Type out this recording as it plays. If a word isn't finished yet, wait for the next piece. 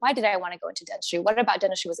why did I want to go into dentistry? What about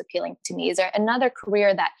dentistry was appealing to me? Is there another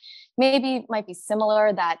career that maybe might be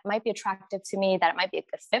similar, that might be attractive to me, that it might be a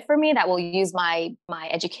good fit for me, that will use my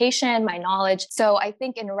education, my knowledge? So I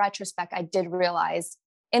think in retrospect, I did realize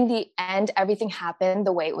in the end, everything happened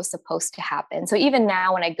the way it was supposed to happen. So even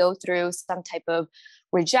now, when I go through some type of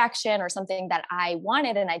rejection or something that I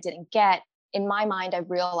wanted and I didn't get, in my mind, I've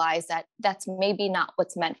realized that that's maybe not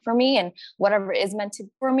what's meant for me. And whatever is meant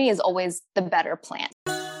for me is always the better plan.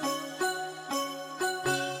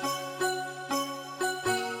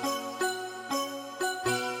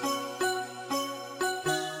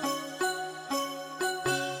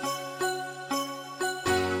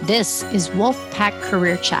 This is Wolfpack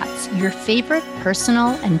Career Chats, your favorite personal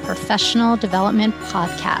and professional development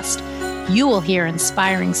podcast. You will hear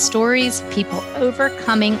inspiring stories, people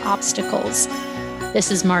overcoming obstacles.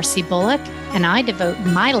 This is Marcy Bullock, and I devote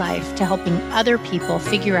my life to helping other people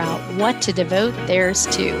figure out what to devote theirs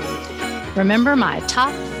to. Remember my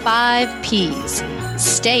top 5 Ps.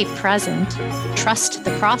 Stay present, trust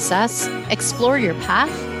the process, explore your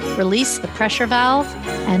path, release the pressure valve,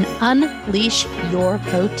 and unleash your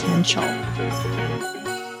potential.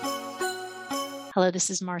 Hello, this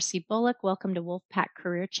is Marcy Bullock. Welcome to Wolfpack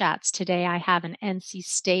Career Chats. Today I have an NC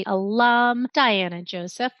State alum, Diana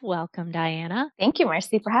Joseph. Welcome, Diana. Thank you,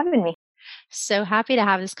 Marcy, for having me. So happy to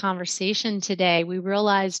have this conversation today. We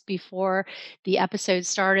realized before the episode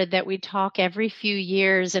started that we talk every few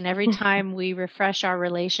years, and every time we refresh our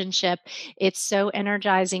relationship, it's so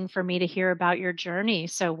energizing for me to hear about your journey.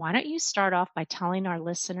 So why don't you start off by telling our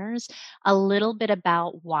listeners a little bit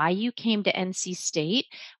about why you came to NC State,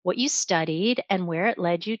 what you studied, and where it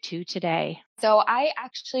led you to today? So I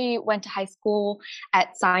actually went to high school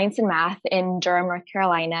at Science and Math in Durham, North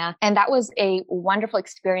Carolina. And that was a wonderful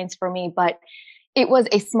experience for me, but it was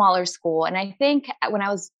a smaller school. And I think when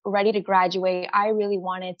I was ready to graduate, I really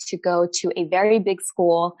wanted to go to a very big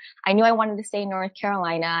school. I knew I wanted to stay in North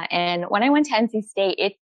Carolina. And when I went to NC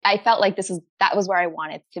State, I felt like that was where I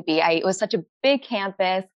wanted to be. It was such a big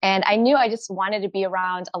campus, and I knew I just wanted to be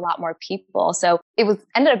around a lot more people. So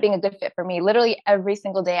ended up being a good fit for me. Literally every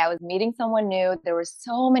single day I was meeting someone new. There were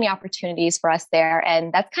so many opportunities for us there.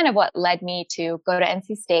 And that's kind of what led me to go to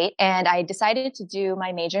NC State. And I decided to do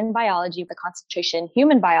my major in biology with a concentration in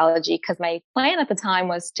human biology, because my plan at the time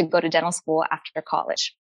was to go to dental school after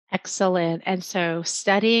college. Excellent. And so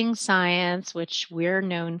studying science, which we're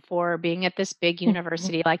known for, being at this big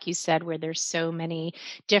university, like you said, where there's so many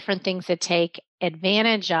different things to take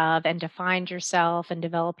advantage of and to find yourself and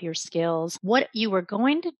develop your skills. What you were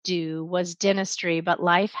going to do was dentistry, but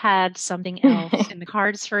life had something else in the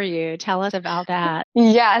cards for you. Tell us about that.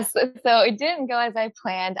 Yes. So it didn't go as I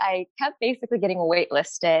planned. I kept basically getting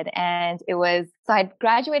waitlisted, and so I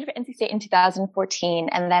graduated from NC State in 2014.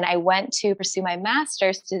 And then I went to pursue my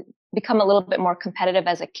master's to become a little bit more competitive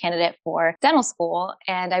as a candidate for dental school.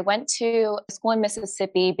 And I went to a school in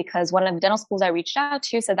Mississippi because one of the dental schools I reached out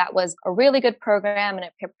to said that was a really good program and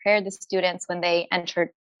it prepared the students when they entered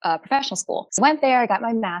professional school. So I went there, I got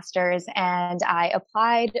my master's, and I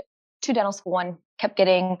applied to dental school and kept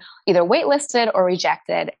getting either waitlisted or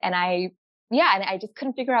rejected. And I just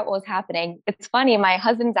couldn't figure out what was happening. It's funny, my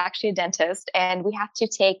husband's actually a dentist, and we have to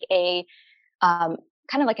take a kind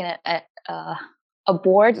of like a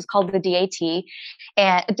board. It's called the DAT,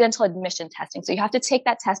 and dental admission testing. So you have to take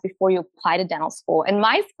that test before you apply to dental school. And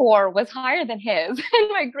my score was higher than his, and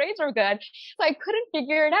my grades were good. So I couldn't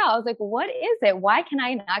figure it out. I was like, what is it? Why can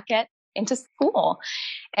I not get into school?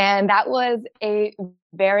 And that was a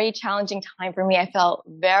very challenging time for me. I felt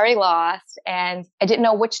very lost, and I didn't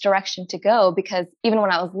know which direction to go, because even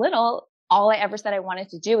when I was little, all I ever said I wanted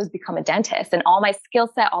to do was become a dentist. And all my skill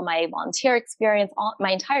set, all my volunteer experience,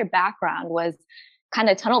 my entire background was kind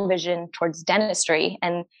of tunnel vision towards dentistry.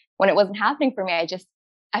 And when it wasn't happening for me,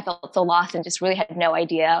 I felt so lost and just really had no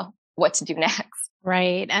idea what to do next.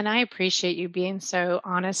 Right. And I appreciate you being so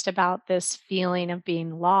honest about this feeling of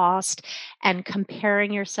being lost and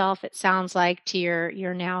comparing yourself, it sounds like, to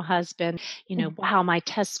your now husband. Wow, my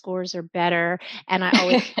test scores are better. And I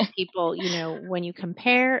always tell people, when you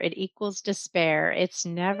compare, it equals despair. It's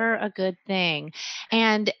never a good thing.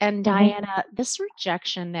 And Diana, this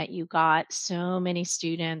rejection that you got, so many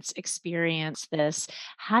students experience this.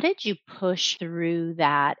 How did you push through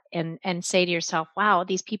that and say to yourself, wow,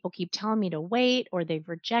 these people keep telling me to wait, or they've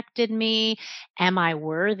rejected me? Am I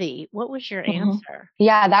worthy? What was your answer?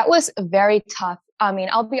 Yeah, that was very tough. I mean,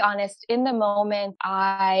 I'll be honest, in the moment,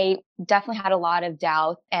 I definitely had a lot of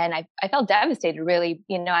doubt, and I felt devastated, really.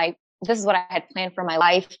 This is what I had planned for my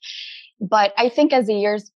life. But I think as the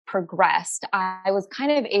years progressed, I was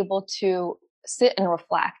kind of able to sit and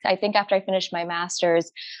reflect. I think after I finished my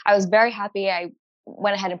master's, I was very happy I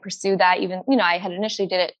went ahead and pursued that. Even, I had initially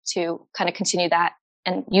did it to kind of continue that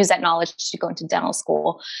and use that knowledge to go into dental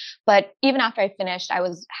school. But even after I finished, I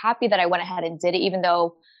was happy that I went ahead and did it, even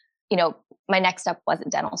though, my next step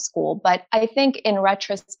wasn't dental school. But I think in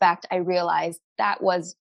retrospect, I realized that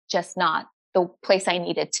was just not the place I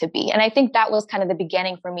needed to be. And I think that was kind of the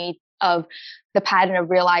beginning for me of the pattern of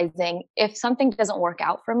realizing if something doesn't work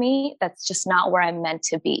out for me, that's just not where I'm meant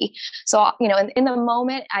to be. So, in the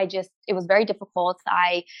moment, it was very difficult.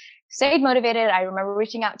 I stayed motivated. I remember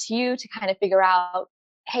reaching out to you to kind of figure out,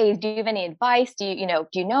 hey, do you have any advice? Do you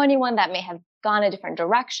know anyone that may have gone a different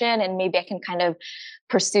direction and maybe I can kind of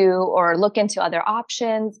pursue or look into other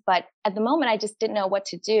options? But at the moment, I just didn't know what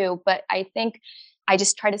to do. But I think I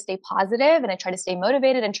just try to stay positive and I try to stay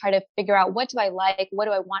motivated and try to figure out, what do I like? What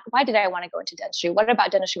do I want? Why did I want to go into dentistry? What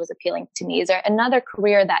about dentistry was appealing to me? Is there another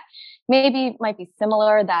career that maybe might be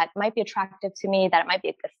similar, that might be attractive to me, that it might be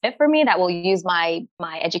a good fit for me, that will use my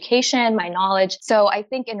education, my knowledge? So I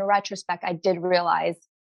think in retrospect, I did realize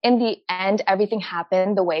in the end, everything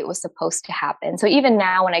happened the way it was supposed to happen. So even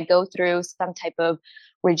now, when I go through some type of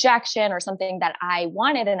rejection or something that I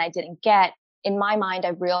wanted and I didn't get, in my mind,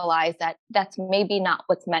 I've realized that that's maybe not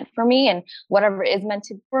what's meant for me. And whatever is meant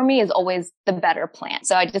for me is always the better plan.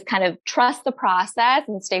 So I just kind of trust the process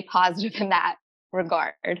and stay positive in that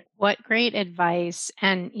regard. What great advice.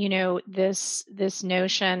 And this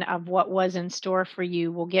notion of what was in store for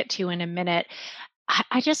you, we'll get to in a minute.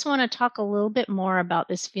 I just want to talk a little bit more about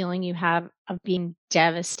this feeling you have of being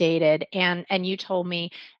devastated. And you told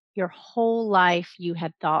me your whole life you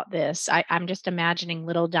had thought this. I'm just imagining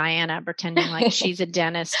little Diana pretending like she's a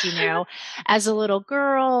dentist, as a little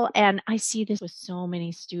girl. And I see this with so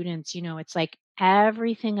many students. It's like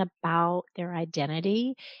everything about their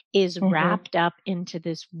identity is Hmm. wrapped up into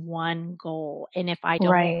this one goal. And if I don't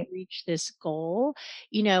Right. reach this goal,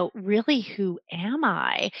 really, who am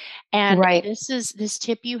I? And Right. this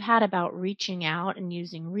tip you had about reaching out and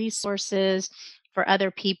using resources for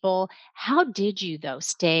other people. How did you though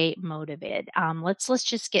stay motivated? Let's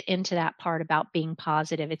just get into that part about being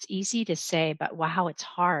positive. It's easy to say, but wow, it's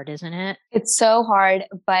hard, isn't it? It's so hard,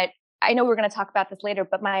 but I know we're going to talk about this later,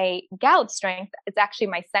 but my gout strength is actually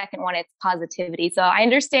my second one. It's positivity. So I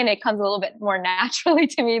understand it comes a little bit more naturally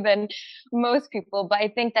to me than most people, but I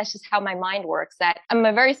think that's just how my mind works, that I'm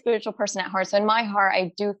a very spiritual person at heart. So in my heart,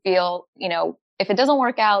 I do feel, if it doesn't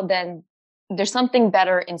work out, then there's something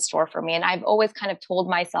better in store for me. And I've always kind of told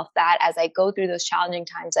myself that as I go through those challenging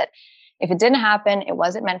times, that if it didn't happen, it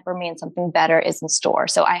wasn't meant for me and something better is in store.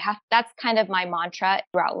 So that's kind of my mantra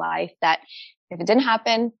throughout life, that if it didn't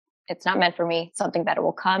happen, it's not meant for me, something better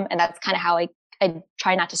will come. And that's kind of how I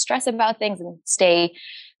try not to stress about things and stay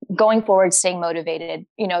going forward, staying motivated.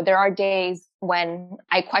 There are days when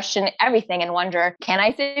I question everything and wonder, can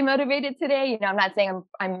I stay motivated today? I'm not saying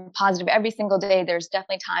I'm positive every single day. There's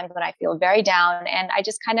definitely times when I feel very down, and I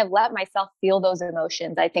just kind of let myself feel those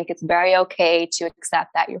emotions. I think it's very okay to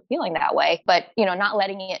accept that you're feeling that way, but, not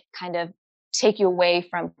letting it kind of take you away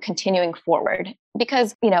from continuing forward,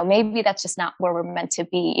 because maybe that's just not where we're meant to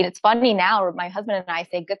be. It's funny now, my husband and I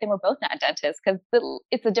say, good thing we're both not dentists, because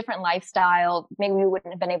it's a different lifestyle. Maybe we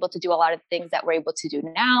wouldn't have been able to do a lot of things that we're able to do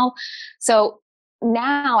now. So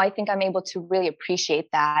now I think I'm able to really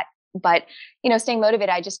appreciate that. But staying motivated,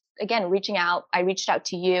 I just, again, I reached out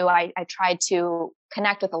to you. I tried to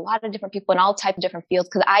connect with a lot of different people in all types of different fields,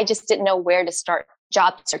 because I just didn't know where to start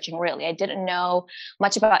job searching. Really, I didn't know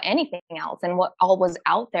much about anything else and what all was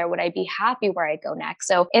out there. Would I be happy where I go next?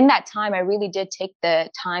 So in that time, I really did take the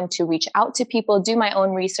time to reach out to people, do my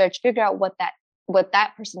own research, figure out what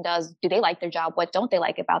that person does. Do they like their job? What don't they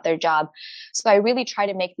like about their job? So I really try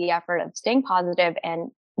to make the effort of staying positive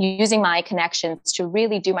and using my connections to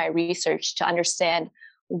really do my research to understand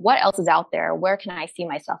what else is out there. Where can I see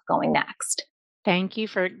myself going next? Thank you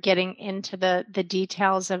for getting into the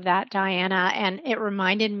details of that, Diana. And it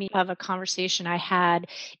reminded me of a conversation I had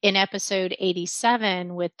in episode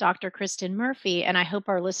 87 with Dr. Kristen Murphy. And I hope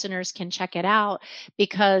our listeners can check it out,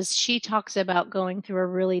 because she talks about going through a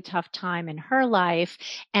really tough time in her life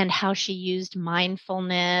and how she used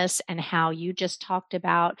mindfulness, and how you just talked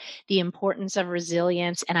about the importance of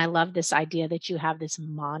resilience. And I love this idea that you have this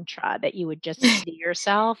mantra that you would just say to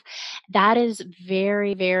yourself. That is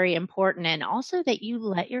very, very important. And also that you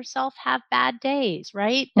let yourself have bad days,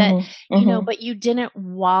 right? That, Hmm. Hmm. but you didn't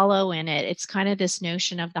wallow in it. It's kind of this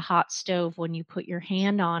notion of the hot stove when you put your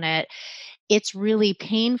hand on it. it's really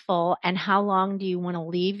painful, and how long do you want to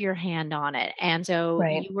leave your hand on it? And so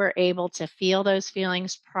Right. you were able to feel those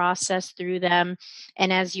feelings, process through them,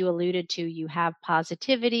 and as you alluded to, you have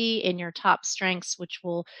positivity in your top strengths, which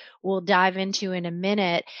we'll dive into in a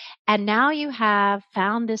minute. And now you have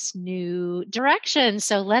found this new direction.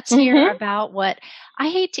 So let's hear Hmm. about what I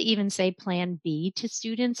hate to even say plan B to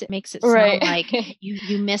students. It makes it Right. sound like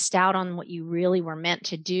you missed out on what you really were meant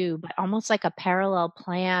to do, but almost like a parallel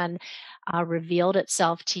plan revealed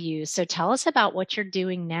itself to you. So tell us about what you're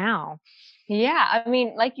doing now. Yeah, I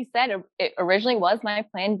mean, like you said, it originally was my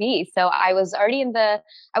plan B. So I was in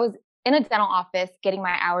a dental office getting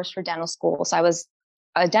my hours for dental school. So I was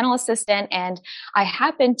a dental assistant, and I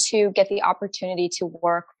happened to get the opportunity to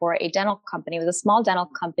work for a dental company. It was a small dental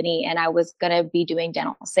company, and I was going to be doing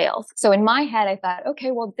dental sales. So in my head, I thought,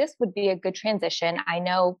 okay, well, this would be a good transition. I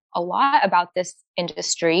know a lot about this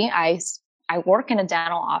industry. I work in a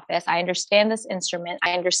dental office. I understand this instrument.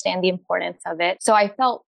 I understand the importance of it. So I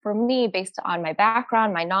felt for me, based on my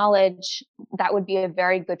background, my knowledge, that would be a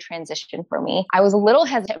very good transition for me. I was a little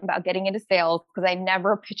hesitant about getting into sales because I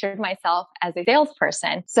never pictured myself as a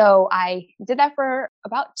salesperson. So I did that for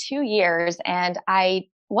about 2 years, and I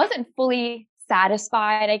wasn't fully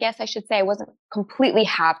satisfied, I guess I should say. I wasn't completely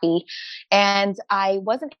happy. And I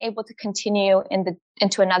wasn't able to continue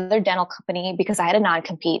into another dental company because I had a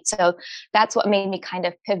non-compete. So that's what made me kind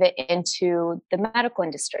of pivot into the medical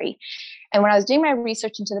industry. And when I was doing my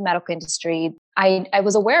research into the medical industry, I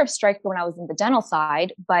was aware of Stryker when I was in the dental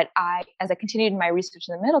side, but as I continued my research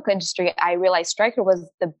in the medical industry, I realized Stryker was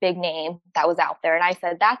the big name that was out there. And I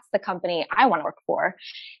said, that's the company I want to work for.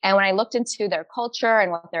 And when I looked into their culture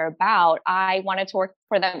and what they're about, I wanted to work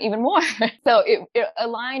for them even more. So it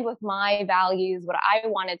aligned with my values, what I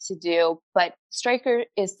wanted to do. But Stryker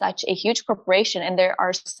is such a huge corporation, and there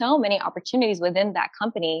are so many opportunities within that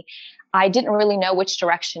company. I didn't really know which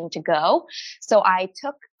direction to go. So I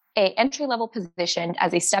took a entry level position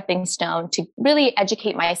as a stepping stone to really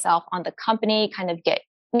educate myself on the company, kind of get,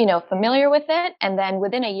 familiar with it. And then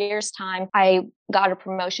within a year's time, I got a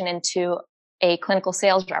promotion into a clinical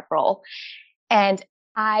sales rep role. And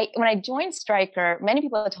when I joined Stryker, many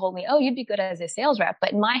people had told me, oh, you'd be good as a sales rep.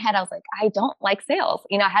 But in my head, I was like, I don't like sales.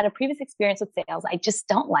 I had a previous experience with sales. I just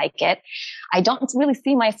don't like it. I don't really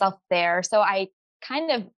see myself there. So I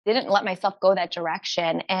kind of didn't let myself go that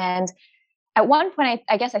direction. And at one point,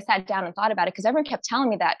 I guess I sat down and thought about it because everyone kept telling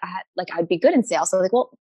me that I'd be good in sales. So I was like, well,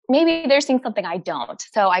 maybe they're seeing something I don't.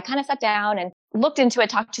 So I kind of sat down and looked into it,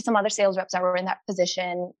 talked to some other sales reps that were in that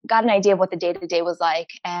position, got an idea of what the day to day was like,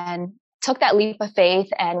 and took that leap of faith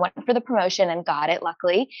and went for the promotion and got it,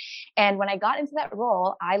 luckily. And when I got into that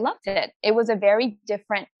role, I loved it. It was a very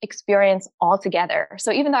different experience altogether.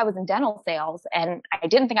 So even though I was in dental sales and I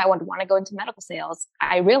didn't think I would want to go into medical sales,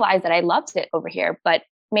 I realized that I loved it over here. But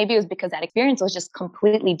maybe it was because that experience was just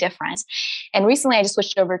completely different. And recently I just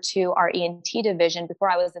switched over to our ENT division. Before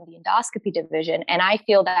I was in the endoscopy division. And I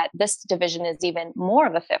feel that this division is even more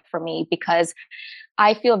of a fit for me because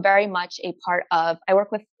I feel very much I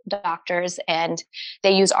work with doctors and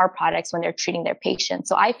they use our products when they're treating their patients.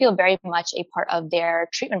 So I feel very much a part of their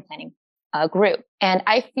treatment planning group. And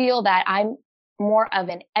I feel that I'm more of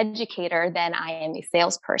an educator than I am a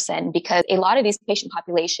salesperson because a lot of these patient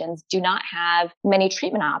populations do not have many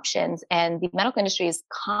treatment options. And the medical industry is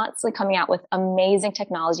constantly coming out with amazing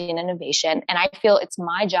technology and innovation. And I feel it's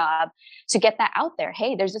my job to get that out there.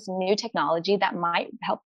 Hey, there's this new technology that might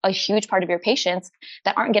help a huge part of your patients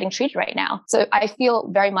that aren't getting treated right now. So I feel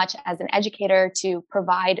very much as an educator to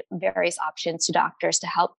provide various options to doctors to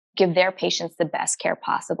help give their patients the best care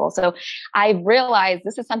possible. So I realized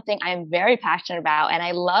this is something I'm very passionate about, and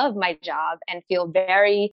I love my job and feel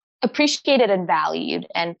very appreciated and valued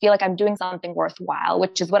and feel like I'm doing something worthwhile,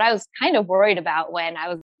 which is what I was kind of worried about when I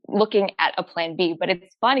was looking at a plan B. But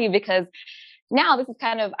it's funny because now this is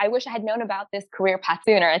I wish I had known about this career path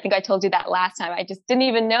sooner. I think I told you that last time. I just didn't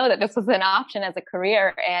even know that this was an option as a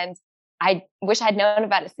career. And I wish I had known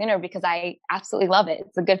about it sooner because I absolutely love it.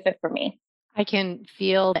 It's a good fit for me. I can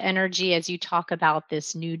feel the energy as you talk about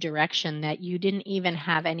this new direction that you didn't even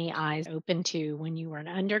have any eyes open to when you were an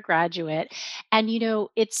undergraduate. And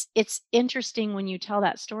it's interesting when you tell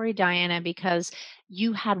that story, Diana, because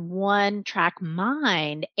you had one track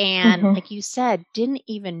mind and Mhm. like you said, didn't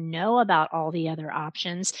even know about all the other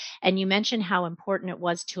options. And you mentioned how important it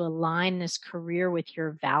was to align this career with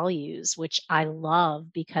your values, which I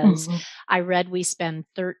love because Mhm. I read we spend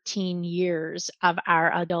 13 years of our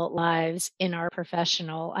adult lives in our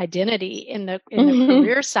professional identity in the Mhm.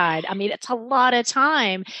 career side. I mean, it's a lot of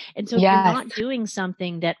time. And so if you're Yes. not doing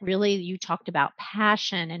something that really, you talked about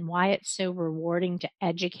passion and why it's so rewarding to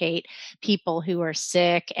educate people who are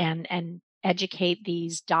sick and educate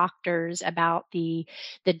these doctors about the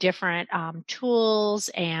different tools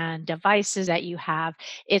and devices that you have,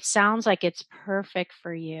 it sounds like it's perfect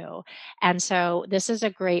for you. And so this is a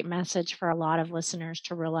great message for a lot of listeners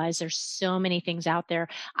to realize there's so many things out there.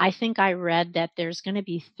 I think I read that there's going to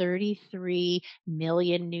be 33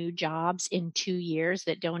 million new jobs in 2 years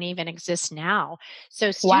that don't even exist now. So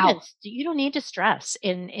Wow. students, you don't need to stress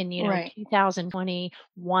in Right.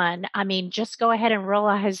 2021. I mean, just go ahead and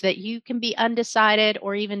realize that you can be undecided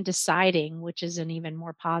or even deciding, which is an even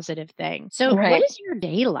more positive thing. So, what Right. is your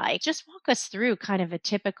day like? Just walk us through kind of a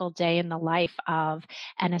typical day in the life of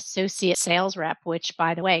an associate sales rep, which,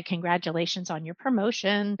 by the way, congratulations on your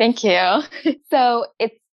promotion. Thank you. So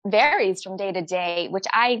it varies from day to day, which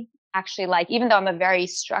I actually like. Even though I'm a very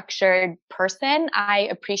structured person, I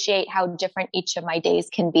appreciate how different each of my days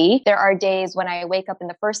can be. There are days when I wake up and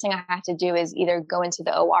the first thing I have to do is either go into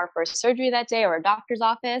the OR for surgery that day or a doctor's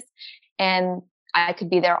office. And I could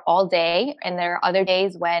be there all day. And there are other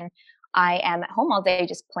days when I am at home all day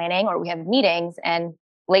just planning or we have meetings. And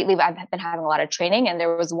lately I've been having a lot of training, and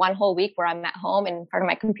there was one whole week where I'm at home in front of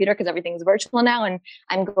my computer because everything's virtual now and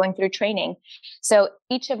I'm going through training. So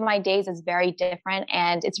each of my days is very different,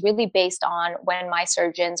 and it's really based on when my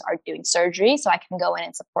surgeons are doing surgery so I can go in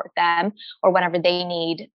and support them, or whenever they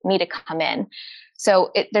need me to come in.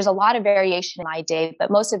 So there's a lot of variation in my day,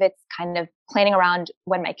 but most of it's kind of planning around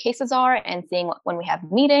when my cases are and seeing when we have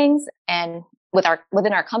meetings and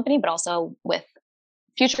within our company, but also with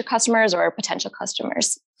future customers or potential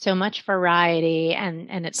customers. So much variety,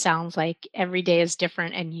 and it sounds like every day is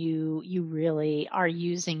different, and you really are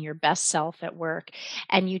using your best self at work.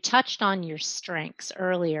 And you touched on your strengths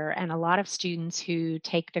earlier, and a lot of students who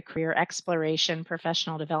take the career exploration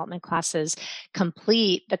professional development classes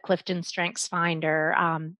complete the Clifton Strengths Finder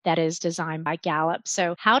that is designed by Gallup.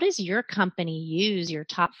 So how does your company use your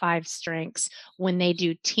top 5 strengths when they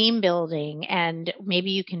do team building? And maybe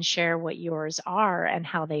you can share what yours are and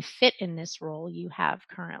how they fit in this role you have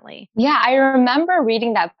currently. Yeah, I remember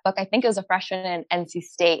reading that book. I think it was a freshman in NC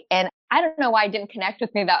State. And I don't know why it didn't connect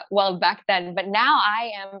with me that well back then, but now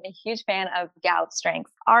I am a huge fan of Gallup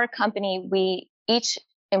Strengths. Our company, each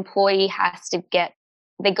employee has to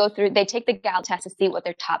they take the Gallup test to see what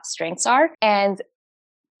their top strengths are. And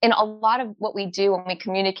in a lot of what we do when we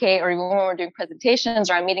communicate or even when we're doing presentations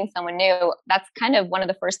or I'm meeting someone new, that's kind of one of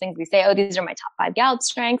the first things we say, oh, these are my top 5 Gallup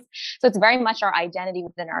strengths. So it's very much our identity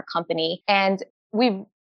within our company. And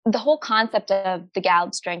the whole concept of the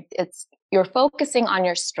Gallup strength, it's you're focusing on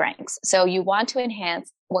your strengths. So you want to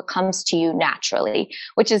enhance what comes to you naturally,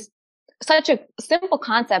 which is such a simple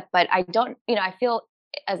concept, but I feel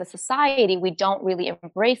as a society, we don't really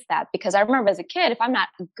embrace that, because I remember as a kid, if I'm not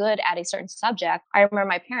good at a certain subject, I remember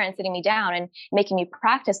my parents sitting me down and making me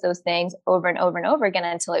practice those things over and over and over again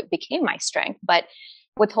until it became my strength. But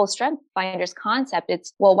with whole strength finders concept,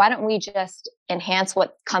 it's, well, why don't we just enhance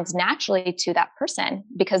what comes naturally to that person?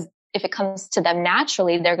 Because if it comes to them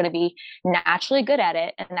naturally, they're going to be naturally good at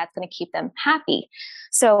it, and that's going to keep them happy.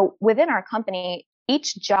 So within our company,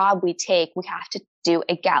 each job we take, we have to do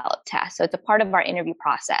a Gallup test. So it's a part of our interview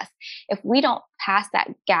process. If we don't pass that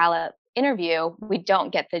Gallup interview, we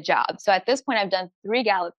don't get the job. So at this point, I've done 3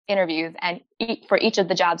 Gallup interviews, and for each of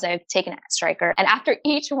the jobs I've taken at Stryker. And after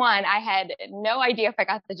each one, I had no idea if I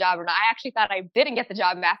got the job or not. I actually thought I didn't get the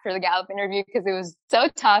job after the Gallup interview because it was so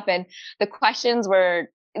tough, and the questions were,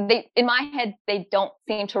 in my head, they don't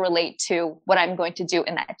seem to relate to what I'm going to do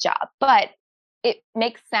in that job. But it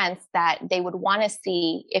makes sense that they would want to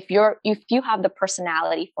see if you have the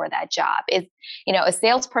personality for that job. A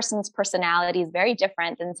salesperson's personality is very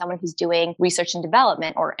different than someone who's doing research and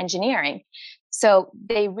development or engineering. So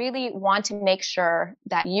they really want to make sure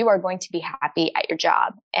that you are going to be happy at your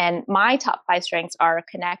job. And my top 5 strengths are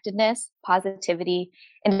connectedness, positivity,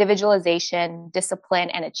 individualization, discipline,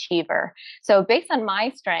 and achiever. So based on my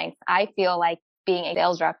strengths, I feel like being a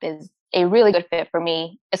sales rep is a really good fit for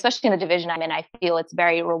me, especially in the division I'm in. I feel it's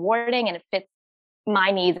very rewarding and it fits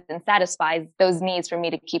my needs and satisfies those needs for me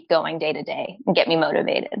to keep going day to day and get me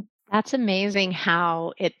motivated. That's amazing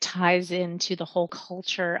how it ties into the whole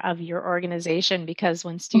culture of your organization because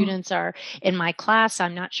when Mm, students are in my class,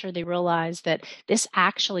 I'm not sure they realize that this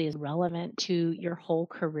actually is relevant to your whole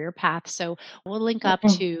career path. So we'll link up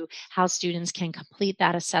mm, to how students can complete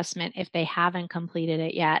that assessment if they haven't completed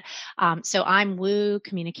it yet. So I'm Woo,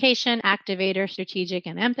 communication, activator, strategic,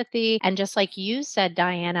 and empathy. And just like you said,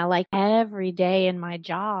 Diana, like every day in my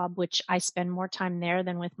job, which I spend more time there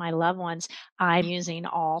than with my loved ones, I'm using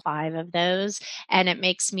all 5 of those, and it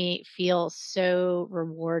makes me feel so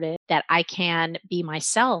rewarded that I can be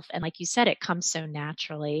myself, and like you said, it comes so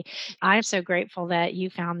naturally. I'm so grateful that you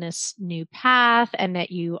found this new path and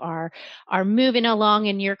that you are moving along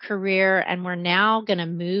in your career, and we're now gonna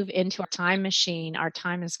move into our time machine. Our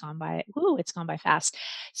time has gone by ooh, it's gone by fast.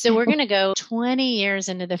 So we're gonna go 20 years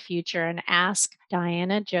into the future and ask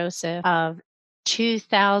Diana Joseph of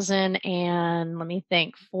 2000 and let me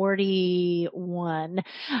think 41,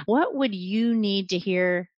 what would you need to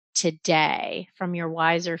hear today from your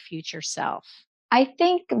wiser future self? I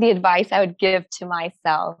think the advice I would give to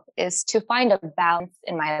myself is to find a balance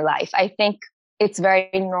in my life. I think it's very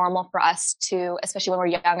normal for us to, especially when we're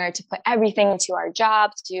younger, to put everything into our job,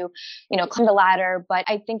 to, climb the ladder. But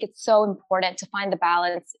I think it's so important to find the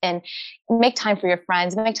balance and make time for your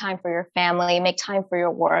friends, make time for your family, make time for your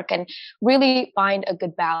work, and really find a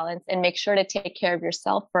good balance and make sure to take care of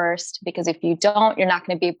yourself first. Because if you don't, you're not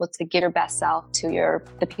going to be able to give your best self to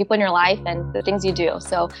the people in your life and the things you do.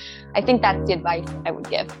 So I think that's the advice I would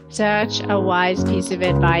give. Such a wise piece of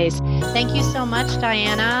advice. Thank you so much,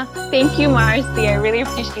 Diana. Thank you, Marcy. I really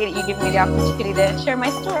appreciate you giving me the opportunity to share my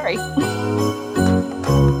story.